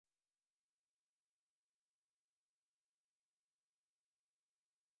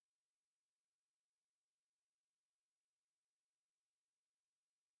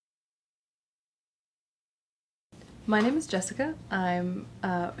My name is Jessica. I'm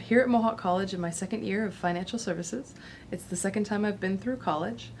here at Mohawk College in my second year of financial services. It's the second time I've been through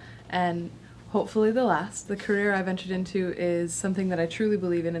college, and hopefully the last. The career I've entered into is something that I truly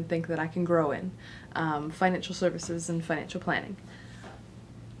believe in and think that I can grow in, financial services and financial planning.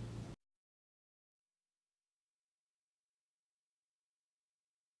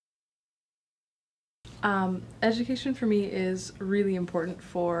 Education for me is really important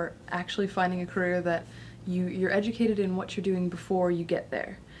for actually finding a career that you're educated in what you're doing before you get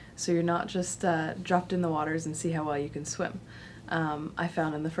there. So you're not just dropped in the waters and see how well you can swim. I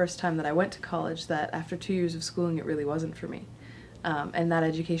found in the first time that I went to college that after 2 years of schooling it really wasn't for me. And that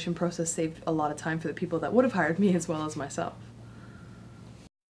education process saved a lot of time for the people that would have hired me as well as myself.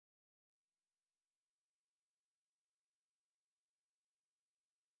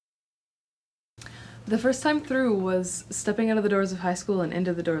 The first time through was stepping out of the doors of high school and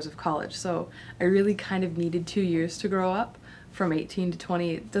into the doors of college, so I really kind of needed 2 years to grow up. From 18 to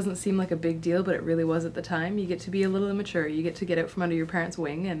 20, it doesn't seem like a big deal, but it really was at the time. You get to be a little immature, you get to get out from under your parents'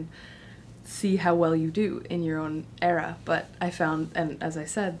 wing and see how well you do in your own era. But I found, and as I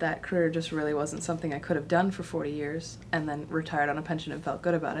said, that career just really wasn't something I could have done for 40 years and then retired on a pension and felt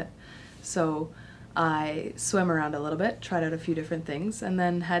good about it. So I swam around a little bit, tried out a few different things, and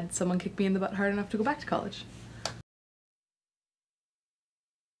then had someone kick me in the butt hard enough to go back to college.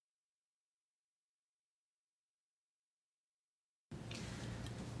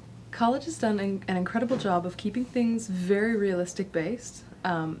 College has done an incredible job of keeping things very realistic based.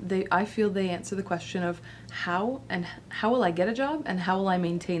 I feel they answer the question of how will I get a job and how will I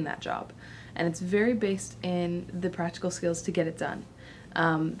maintain that job, and it's very based in the practical skills to get it done.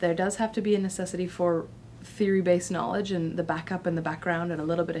 There does have to be a necessity for theory-based knowledge and the backup and the background and a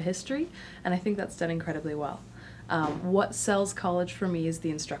little bit of history, and I think that's done incredibly well. What sells college for me is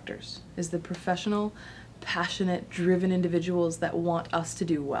the instructors, is the professional, passionate, driven individuals that want us to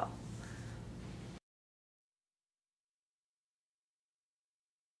do well.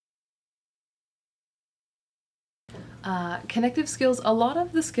 Connective skills, a lot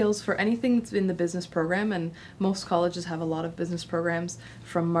of the skills for anything that's in the business program, and most colleges have a lot of business programs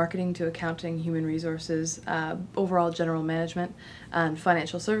from marketing to accounting, human resources, overall general management, and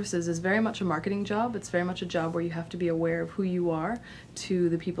financial services is very much a marketing job. It's very much a job where you have to be aware of who you are to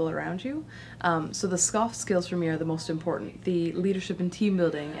the people around you. So the soft skills for me are the most important, the leadership and team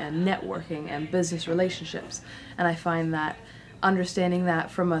building and networking and business relationships. And I find that understanding that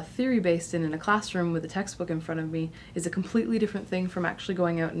from a theory based in a classroom with a textbook in front of me is a completely different thing from actually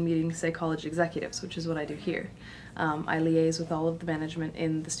going out and meeting, say, college executives, which is what I do here. I liaise with all of the management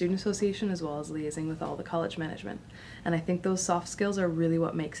in the student association as well as liaising with all the college management. And I think those soft skills are really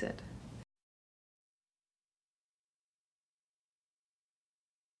what makes it.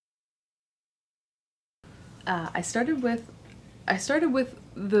 I started with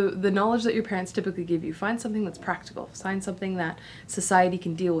the knowledge that your parents typically give you. Find something that's practical. Find something that society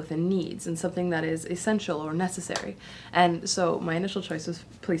can deal with and needs, and something that is essential or necessary. And so my initial choice was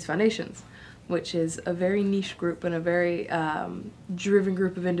Police Foundations, which is a very niche group and a very driven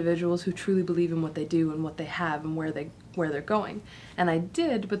group of individuals who truly believe in what they do and what they have and where they're going. And I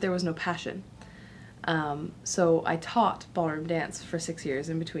did, but there was no passion. So I taught ballroom dance for 6 years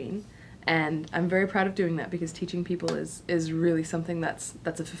in between, and I'm very proud of doing that because teaching people is really something that's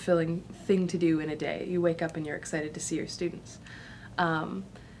a fulfilling thing to do in a day. You wake up and you're excited to see your students.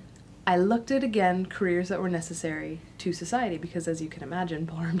 I looked at, again, careers that were necessary to society because, as you can imagine,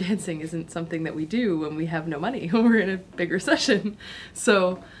 ballroom dancing isn't something that we do when we have no money, when we're in a big recession.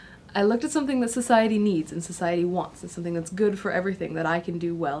 So I looked at something that society needs and society wants, and something that's good for everything that I can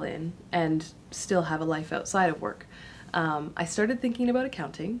do well in and still have a life outside of work. I started thinking about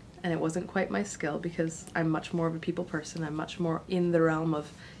accounting, and it wasn't quite my skill because I'm much more of a people person. I'm much more in the realm of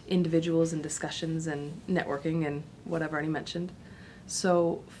individuals and discussions and networking and what I've already mentioned.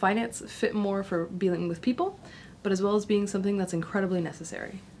 So finance fit more for dealing with people, but as well as being something that's incredibly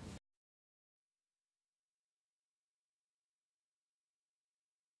necessary.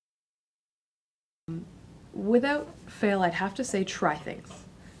 Without fail, I'd have to say try things.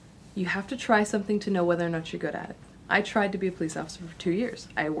 You have to try something to know whether or not you're good at it. I tried to be a police officer for 2 years.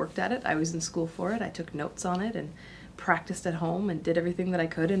 I worked at it, I was in school for it, I took notes on it and practiced at home and did everything that I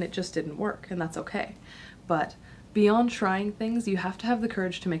could, and it just didn't work, and that's okay. But beyond trying things, you have to have the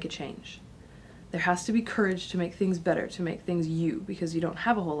courage to make a change. There has to be courage to make things better, to make things you, because you don't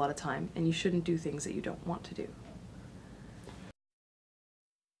have a whole lot of time, and you shouldn't do things that you don't want to do.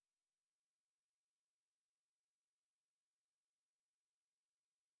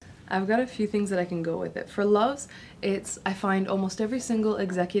 I've got a few things that I can go with it. For loves, I find almost every single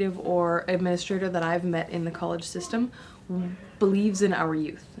executive or administrator that I've met in the college system believes in our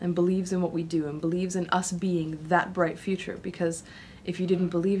youth and believes in what we do and believes in us being that bright future, because if you didn't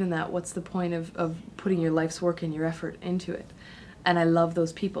believe in that, what's the point of putting your life's work and your effort into it? And I love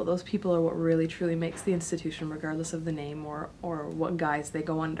those people. Those people are what really truly makes the institution, regardless of the name or what guise they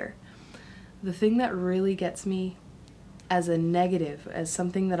go under. The thing that really gets me as a negative, as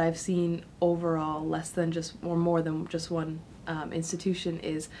something that I've seen overall less than just, or more than just one institution,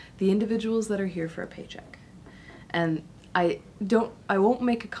 is the individuals that are here for a paycheck. And I won't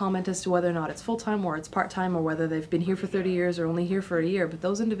make a comment as to whether or not it's full-time or it's part-time or whether they've been here for 30 years or only here for a year, but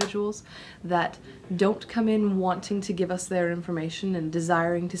those individuals that don't come in wanting to give us their information and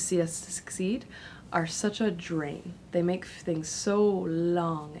desiring to see us succeed are such a drain. They make things so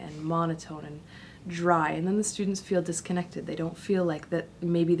long and monotone and dry, and then the students feel disconnected. They don't feel like that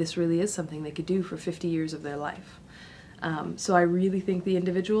maybe this really is something they could do for 50 years of their life. So I really think the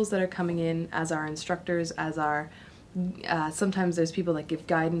individuals that are coming in as our instructors, as our sometimes there's people that give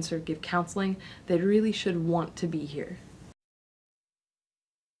guidance or give counseling, they really should want to be here.